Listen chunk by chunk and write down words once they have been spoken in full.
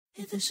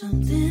If there's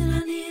something I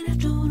need I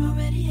don't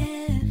already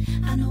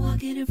have, I know I'll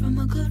get it from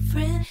a good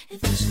friend. If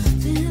there's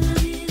something I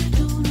need I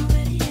don't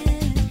already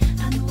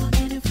have, I know I'll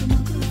get it from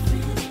a good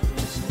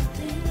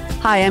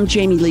friend. Hi, I'm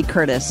Jamie Lee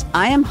Curtis.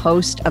 I am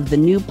host of the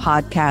new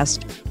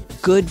podcast,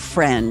 Good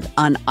Friend,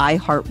 on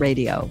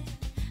iHeartRadio.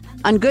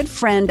 On Good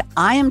Friend,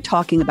 I am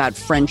talking about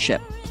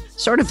friendship,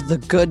 sort of the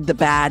good, the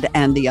bad,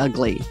 and the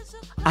ugly.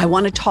 I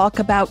want to talk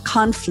about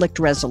conflict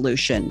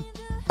resolution,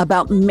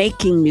 about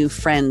making new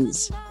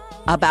friends,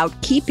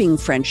 about keeping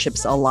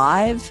friendships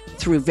alive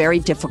through very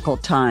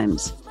difficult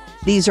times.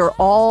 These are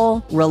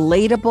all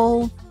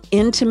relatable,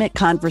 intimate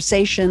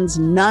conversations.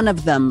 None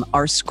of them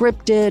are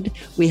scripted.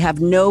 We have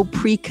no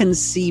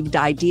preconceived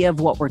idea of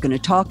what we're going to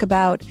talk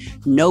about.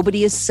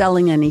 Nobody is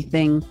selling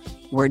anything.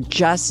 We're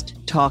just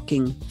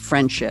talking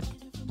friendship.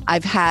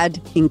 I've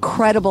had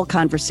incredible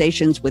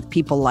conversations with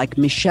people like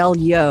Michelle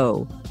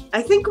Yeoh.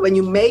 I think when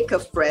you make a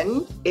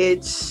friend,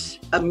 it's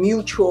a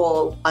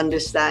mutual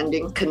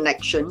understanding,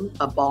 connection,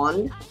 a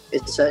bond.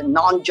 It's a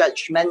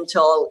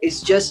non-judgmental,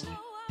 it's just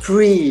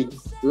free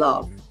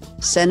love.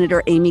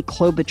 Senator Amy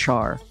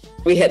Klobuchar.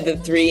 We had the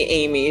three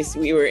Amy's.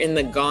 We were in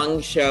the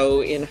Gong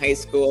Show in high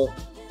school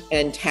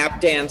and tap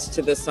danced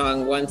to the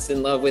song Once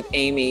in Love with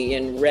Amy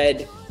in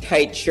red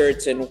tight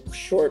shirts and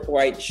short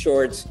white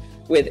shorts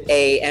with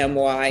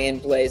AMY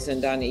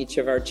emblazoned on each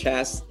of our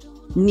chests.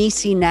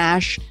 Niecy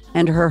Nash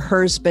and her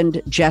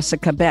husband,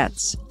 Jessica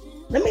Betts.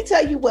 Let me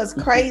tell you what's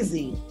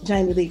crazy,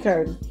 Jamie Lee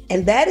Curtis.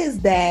 And that is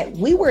that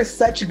we were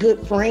such good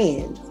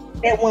friends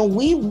that when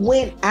we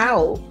went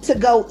out to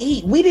go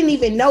eat, we didn't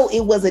even know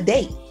it was a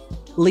date.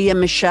 Leah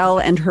Michelle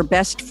and her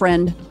best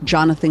friend,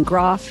 Jonathan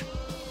Groff.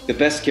 The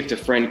best gift a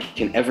friend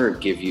can ever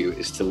give you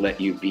is to let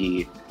you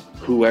be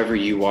whoever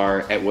you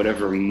are at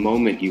whatever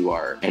moment you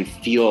are and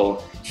feel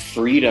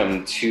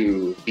freedom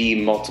to be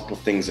multiple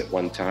things at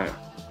one time.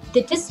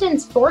 The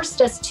distance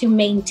forced us to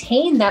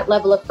maintain that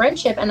level of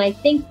friendship. And I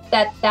think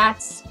that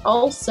that's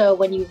also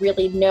when you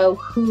really know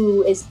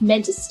who is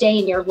meant to stay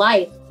in your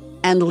life.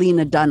 And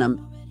Lena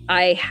Dunham.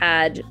 I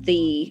had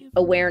the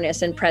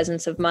awareness and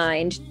presence of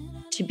mind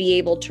to be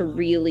able to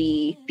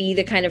really be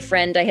the kind of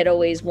friend I had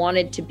always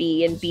wanted to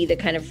be and be the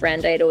kind of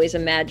friend I had always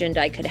imagined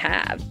I could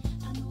have.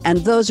 And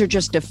those are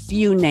just a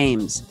few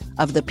names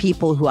of the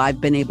people who I've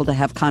been able to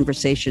have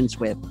conversations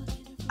with.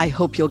 I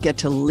hope you'll get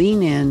to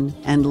lean in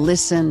and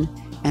listen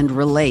and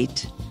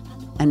relate.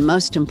 And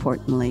most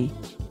importantly,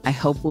 I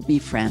hope we'll be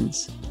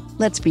friends.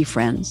 Let's be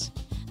friends.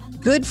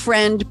 Good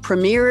Friend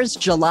premieres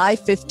July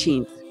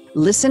 15th.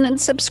 Listen and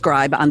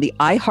subscribe on the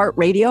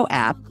iHeartRadio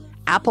app,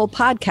 Apple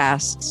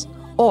Podcasts,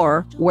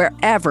 or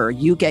wherever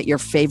you get your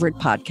favorite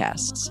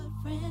podcasts.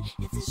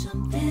 If there's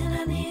something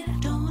I need I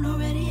don't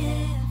already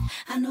have,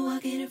 I know I'll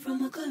get it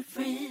from a good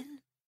friend.